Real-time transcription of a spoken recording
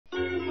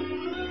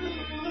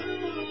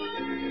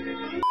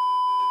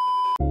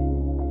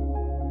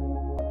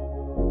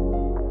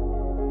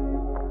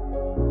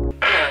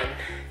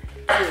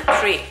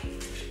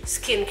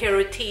skincare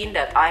routine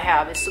that I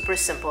have is super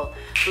simple.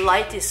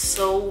 Light is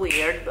so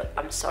weird, but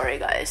I'm sorry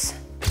guys.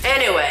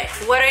 Anyway,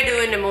 what I do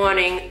in the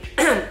morning,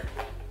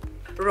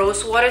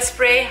 rose water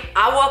spray.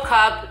 I woke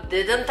up,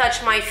 didn't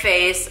touch my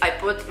face. I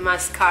put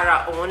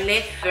mascara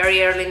only.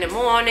 Very early in the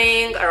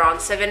morning, around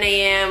 7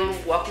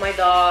 a.m, walk my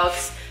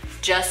dogs,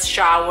 just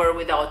shower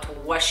without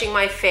washing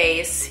my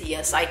face.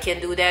 Yes, I can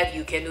do that.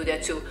 You can do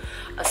that too.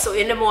 So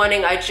in the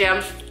morning, I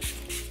jump.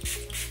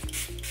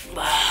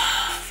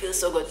 Feels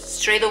so good.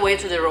 Straight away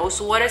to the rose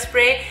water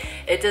spray.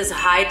 It is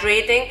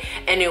hydrating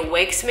and it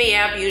wakes me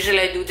up. Usually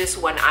I do this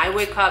when I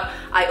wake up.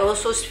 I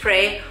also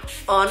spray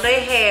on the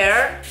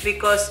hair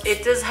because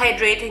it is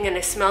hydrating and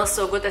it smells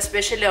so good,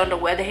 especially on the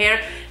wet hair.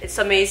 It's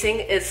amazing.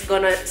 It's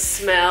gonna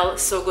smell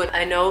so good.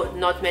 I know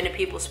not many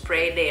people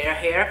spray their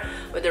hair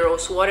with the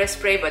rose water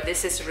spray, but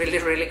this is really,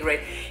 really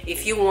great.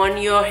 If you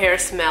want your hair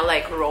smell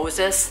like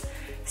roses,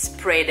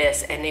 spray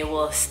this and it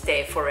will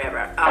stay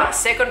forever.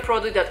 Second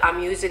product that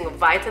I'm using,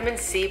 vitamin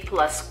C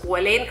plus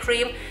squalane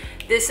cream.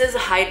 This is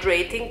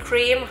hydrating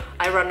cream.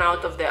 I ran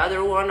out of the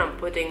other one. I'm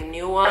putting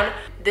new one.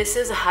 This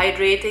is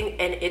hydrating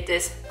and it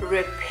is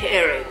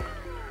repairing.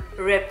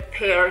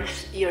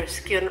 Repairs your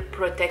skin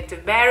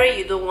protective barrier.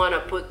 You don't want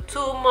to put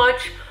too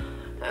much.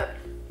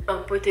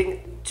 I'm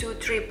putting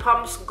 2-3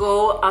 pumps.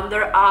 Go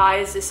under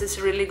eyes. This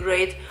is really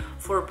great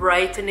for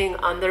brightening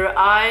under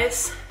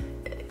eyes.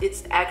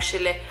 It's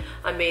actually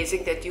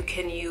amazing that you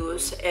can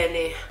use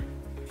any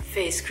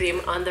face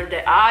cream under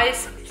the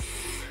eyes.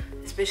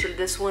 Especially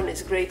this one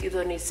is great. You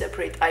don't need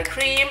separate eye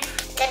cream.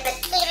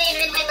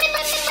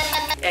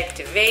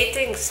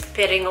 Activating,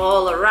 spitting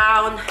all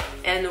around.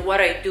 And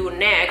what I do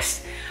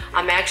next,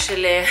 I'm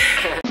actually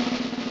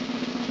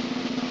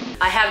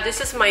I have, this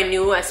is my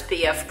new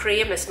SPF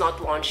cream. It's not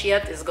launched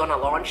yet. It's gonna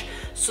launch.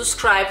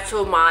 Subscribe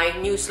to my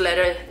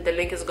newsletter. The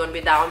link is gonna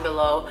be down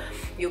below.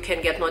 You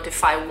can get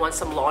notified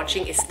once I'm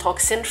launching. It's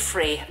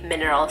toxin-free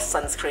mineral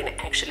sunscreen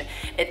actually.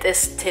 It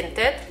is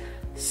tinted.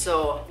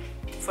 So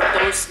for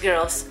those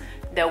girls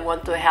that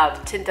want to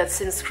have tinted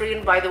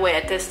sunscreen, by the way,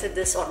 I tested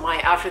this on my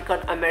African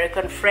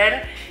American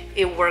friend.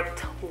 It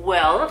worked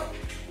well.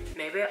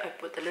 Maybe I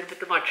put a little bit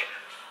too much.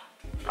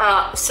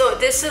 So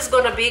this is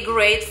gonna be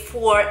great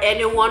for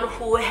anyone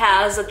who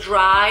has a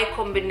dry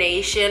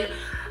combination,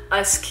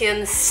 a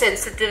skin,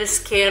 sensitive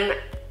skin,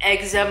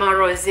 eczema,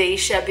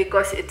 rosacea,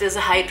 because it is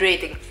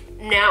hydrating.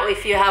 Now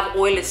if you have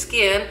oily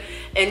skin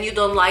and you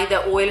don't like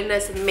the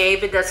oiliness,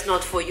 maybe that's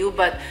not for you,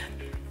 but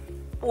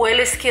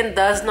oily skin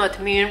does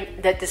not mean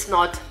that it's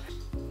not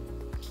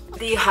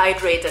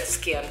dehydrated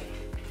skin.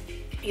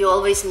 You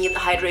always need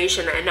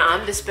hydration, and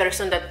I'm this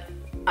person that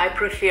I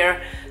prefer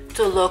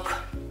to look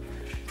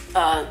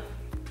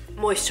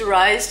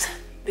moisturized,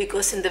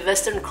 because in the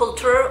Western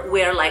culture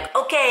we're like,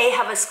 okay,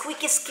 have a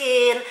squeaky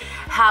skin,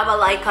 have a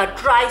like a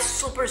dry,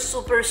 super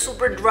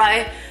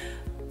dry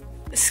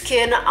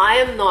skin. I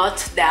am not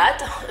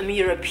that. I'm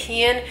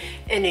European,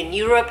 and in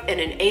Europe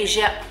and in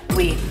Asia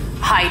we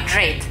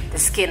hydrate the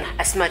skin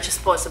as much as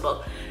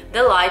possible.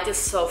 The light is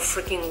so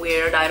freaking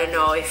weird. I don't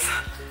know if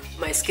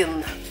my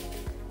skin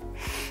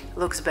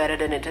looks better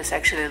than it is.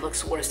 Actually it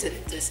looks worse than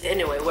it is.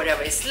 Anyway,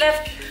 whatever is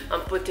left,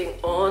 I'm putting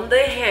on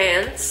the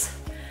hands.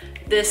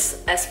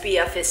 This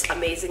SPF is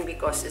amazing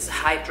because it's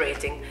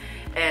hydrating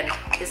and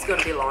it's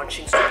gonna be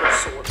launching super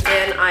soon.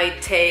 And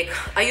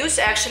I use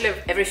actually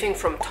everything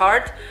from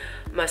Tarte.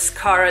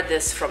 Mascara,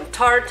 this from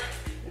Tarte.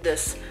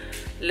 This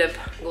lip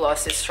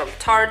gloss is from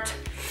Tarte.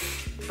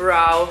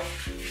 Brow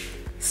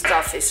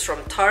stuff is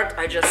from Tarte.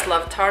 I just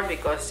love Tarte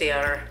because they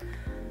are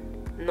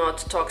not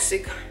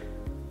toxic.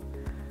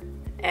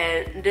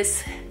 And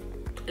this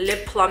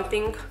lip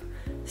plumping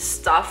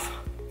stuff,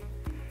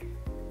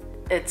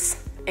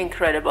 it's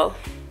incredible.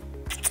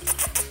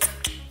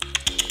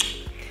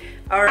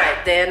 All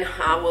right, then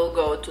I will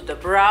go to the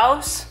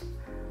brows.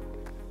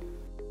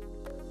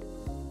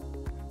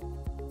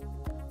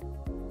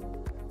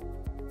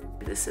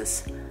 This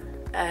is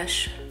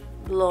ash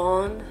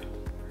blonde.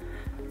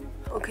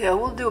 Okay, I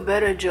will do a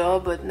better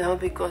job, but now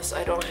because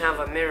I don't have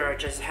a mirror, I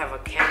just have a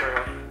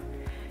camera.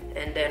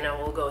 And then I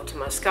will go to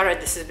mascara.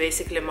 This is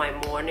basically my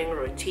morning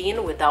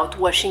routine without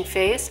washing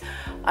face.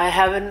 I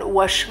haven't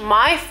washed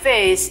my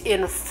face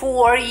in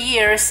 4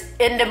 years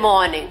in the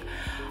morning.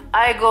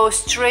 I go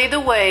straight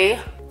away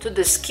to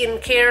the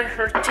skincare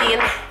routine.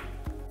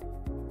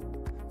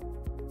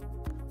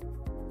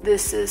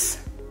 This is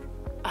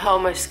how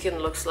my skin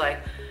looks like.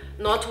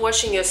 Not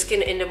washing your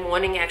skin in the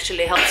morning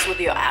actually helps with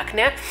your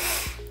acne.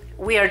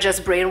 We are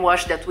just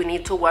brainwashed that we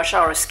need to wash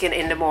our skin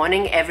in the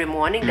morning, every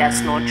morning.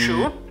 That's not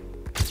true.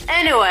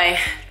 Anyway,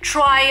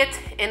 try it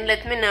and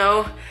let me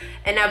know.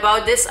 And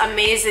about this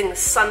amazing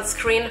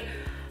sunscreen,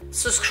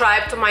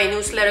 subscribe to my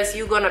newsletters.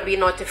 You're gonna be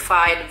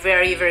notified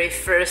very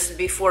first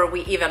before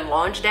we even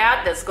launch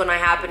that. That's gonna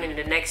happen in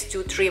the next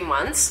 2-3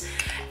 months.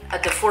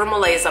 The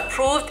formula is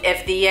approved.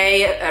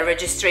 FDA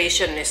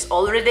registration is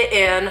already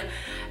in.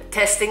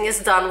 Testing is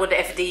done with the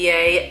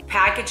FDA.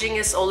 Packaging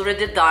is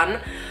already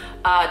done.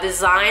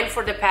 Design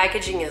for the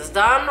packaging is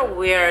done.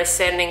 We're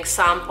sending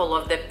sample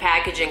of the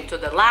packaging to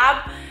the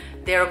lab.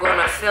 they're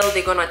gonna fill,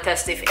 they're gonna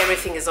test if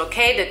everything is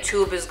okay. The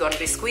tube is gonna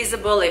be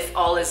squeezable. If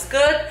all is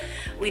good,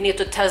 we need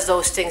to test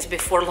those things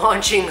before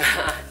launching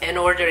and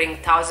ordering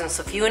thousands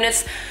of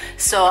units.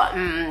 So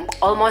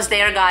almost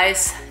there,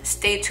 guys.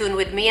 Stay tuned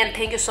with me, and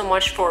thank you so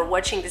much for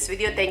watching this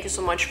video. Thank you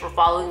so much for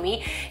following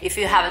me. If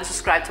you haven't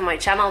subscribed to my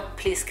channel,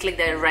 please click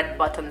the red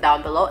button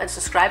down below and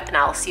subscribe, and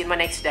I'll see you in my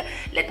next video.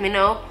 Let me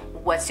know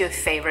what's your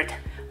favorite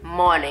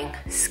morning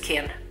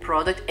skin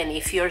product, and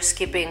if you're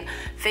skipping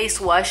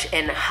face wash,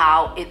 and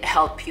how it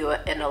helped you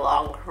in the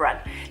long run.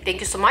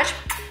 Thank you so much.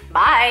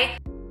 Bye.